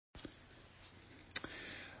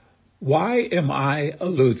Why am I a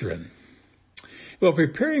Lutheran? Well,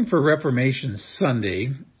 preparing for Reformation Sunday,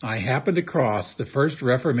 I happened across the first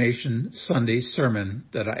Reformation Sunday sermon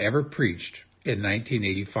that I ever preached in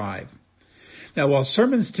 1985. Now, while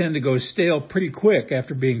sermons tend to go stale pretty quick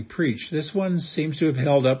after being preached, this one seems to have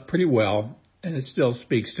held up pretty well, and it still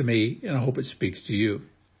speaks to me, and I hope it speaks to you.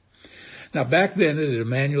 Now, back then at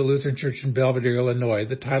Immanuel Lutheran Church in Belvidere, Illinois,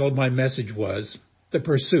 the title of my message was The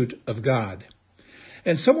Pursuit of God.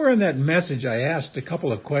 And somewhere in that message, I asked a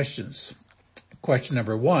couple of questions. Question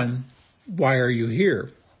number 1, why are you here?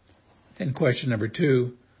 And question number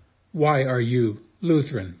 2, why are you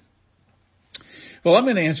Lutheran? Well, I'm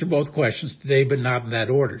going to answer both questions today, but not in that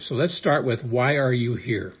order. So let's start with why are you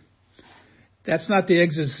here? That's not the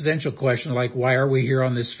existential question like why are we here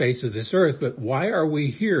on this face of this earth, but why are we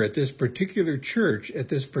here at this particular church at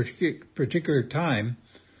this particular time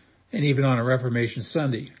and even on a Reformation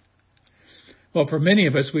Sunday? Well, for many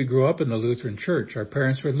of us, we grew up in the Lutheran Church. Our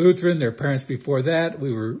parents were Lutheran, their parents before that.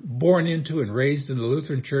 We were born into and raised in the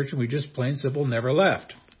Lutheran Church, and we just plain simple never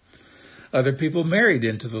left. Other people married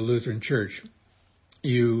into the Lutheran Church.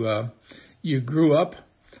 You grew up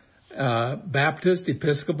Baptist,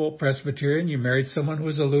 Episcopal, Presbyterian. You married someone who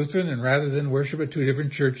was a Lutheran, and rather than worship at two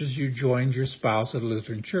different churches, you joined your spouse at a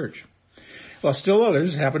Lutheran church. While still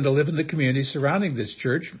others happen to live in the community surrounding this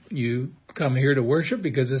church, you come here to worship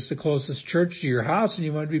because it's the closest church to your house and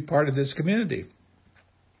you want to be part of this community.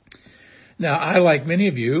 Now, I, like many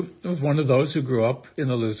of you, was one of those who grew up in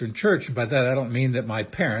the Lutheran church. And by that, I don't mean that my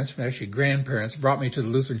parents, actually grandparents, brought me to the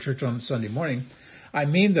Lutheran church on Sunday morning. I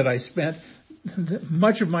mean that I spent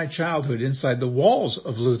much of my childhood inside the walls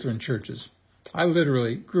of Lutheran churches. I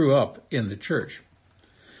literally grew up in the church.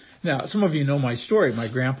 Now, some of you know my story. My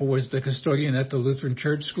grandpa was the custodian at the Lutheran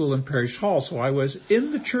Church School and Parish Hall, so I was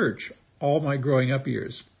in the church all my growing up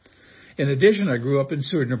years. In addition, I grew up in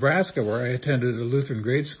Seward, Nebraska, where I attended a Lutheran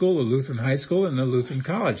grade school, a Lutheran high school, and a Lutheran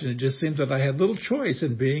college, and it just seems that I had little choice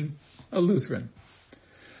in being a Lutheran.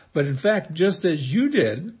 But in fact, just as you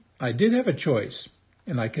did, I did have a choice,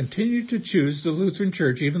 and I continued to choose the Lutheran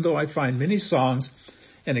Church, even though I find many songs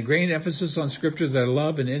and a great emphasis on Scripture that I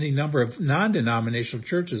love in any number of non-denominational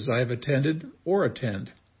churches I have attended or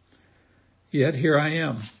attend. Yet here I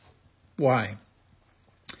am. Why?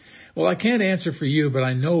 Well, I can't answer for you, but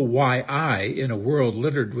I know why I, in a world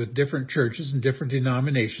littered with different churches and different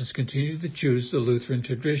denominations, continue to choose the Lutheran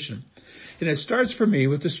tradition. And it starts for me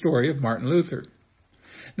with the story of Martin Luther.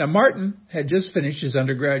 Now, Martin had just finished his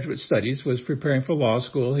undergraduate studies, was preparing for law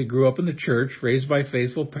school. He grew up in the church, raised by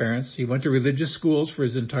faithful parents. He went to religious schools for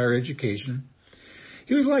his entire education.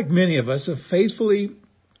 He was like many of us, a faithful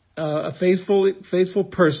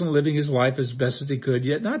person living his life as best as he could,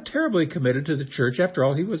 yet not terribly committed to the church. After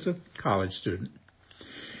all, he was a college student.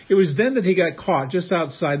 It was then that he got caught just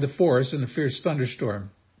outside the forest in a fierce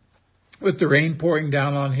thunderstorm. With the rain pouring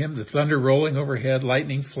down on him, the thunder rolling overhead,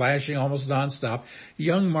 lightning flashing almost nonstop,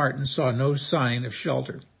 young Martin saw no sign of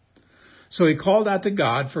shelter. So he called out to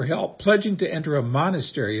God for help, pledging to enter a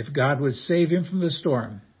monastery if God would save him from the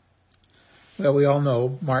storm. Well, we all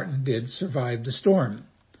know Martin did survive the storm.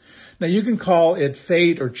 Now, you can call it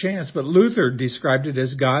fate or chance, but Luther described it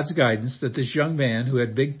as God's guidance that this young man, who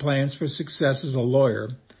had big plans for success as a lawyer,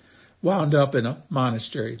 wound up in a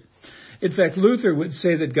monastery. In fact, Luther would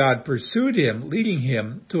say that God pursued him, leading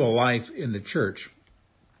him to a life in the church.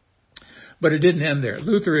 But it didn't end there.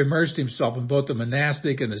 Luther immersed himself in both the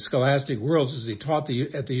monastic and the scholastic worlds as he taught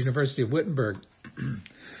at the University of Wittenberg.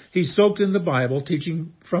 He soaked in the Bible,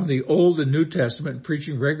 teaching from the Old and New Testament, and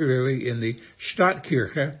preaching regularly in the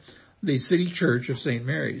Stadtkirche, the city church of St.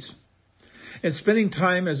 Mary's. And spending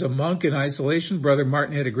time as a monk in isolation, Brother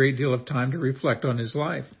Martin had a great deal of time to reflect on his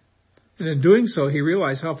life. And in doing so, he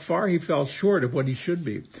realized how far he fell short of what he should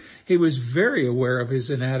be. He was very aware of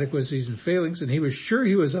his inadequacies and failings, and he was sure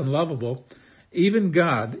he was unlovable. Even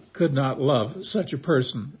God could not love such a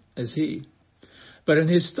person as he. But in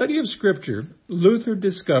his study of Scripture, Luther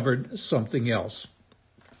discovered something else.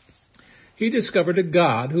 He discovered a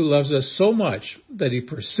God who loves us so much that he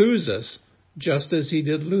pursues us, just as he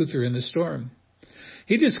did Luther in the storm.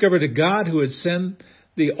 He discovered a God who would send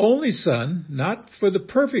the only Son, not for the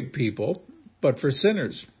perfect people, but for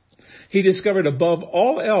sinners. He discovered above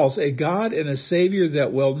all else a God and a Savior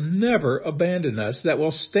that will never abandon us, that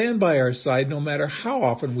will stand by our side no matter how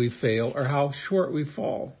often we fail or how short we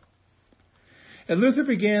fall. And Luther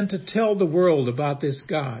began to tell the world about this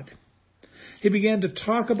God. He began to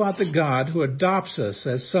talk about the God who adopts us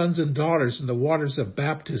as sons and daughters in the waters of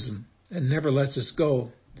baptism and never lets us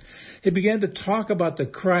go. He began to talk about the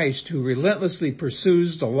Christ who relentlessly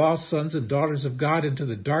pursues the lost sons and daughters of God into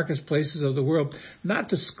the darkest places of the world, not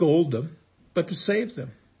to scold them, but to save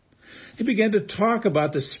them. He began to talk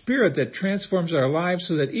about the Spirit that transforms our lives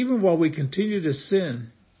so that even while we continue to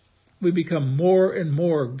sin, we become more and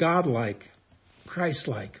more God-like,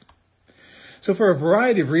 Christ-like. So for a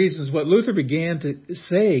variety of reasons, what Luther began to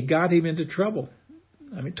say got him into trouble.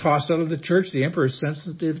 Tossed out of the church, the emperor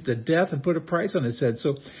sentenced him to death and put a price on his head.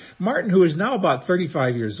 So Martin, who is now about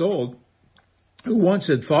 35 years old, who once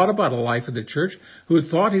had thought about a life in the church, who had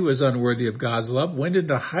thought he was unworthy of God's love, went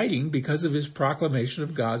into hiding because of his proclamation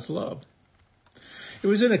of God's love. It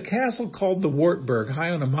was in a castle called the Wartburg, high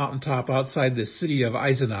on a mountaintop outside the city of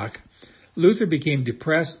Eisenach. Luther became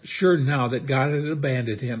depressed, sure now that God had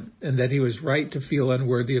abandoned him and that he was right to feel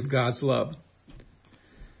unworthy of God's love.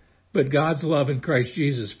 But God's love in Christ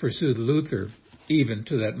Jesus pursued Luther even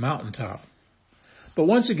to that mountaintop. But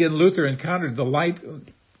once again, Luther encountered the light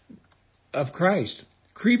of Christ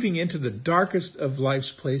creeping into the darkest of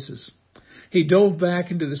life's places. He dove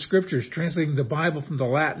back into the Scriptures, translating the Bible from the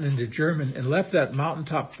Latin into German, and left that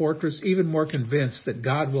mountaintop fortress even more convinced that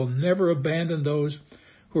God will never abandon those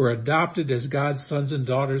who are adopted as God's sons and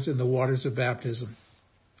daughters in the waters of baptism.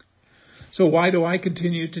 So why do I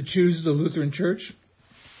continue to choose the Lutheran Church?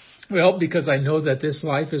 Well, because I know that this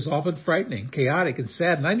life is often frightening, chaotic, and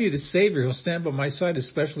sad, and I need a Savior who'll stand by my side,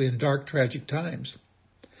 especially in dark, tragic times.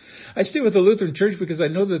 I stay with the Lutheran Church because I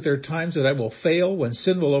know that there are times that I will fail, when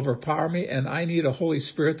sin will overpower me, and I need a Holy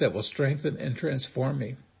Spirit that will strengthen and transform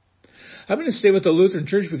me. I'm going to stay with the Lutheran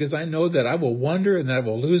Church because I know that I will wander and that I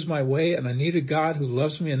will lose my way, and I need a God who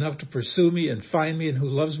loves me enough to pursue me and find me, and who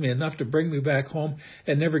loves me enough to bring me back home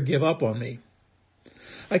and never give up on me.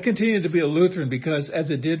 I continue to be a Lutheran because, as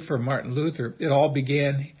it did for Martin Luther, it all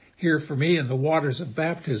began here for me in the waters of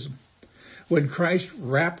baptism. When Christ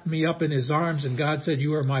wrapped me up in his arms and God said,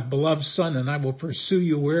 "You are my beloved Son, and I will pursue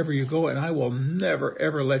you wherever you go, and I will never,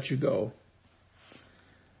 ever let you go."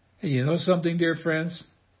 And you know something, dear friends?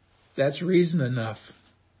 That's reason enough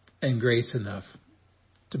and grace enough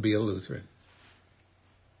to be a Lutheran.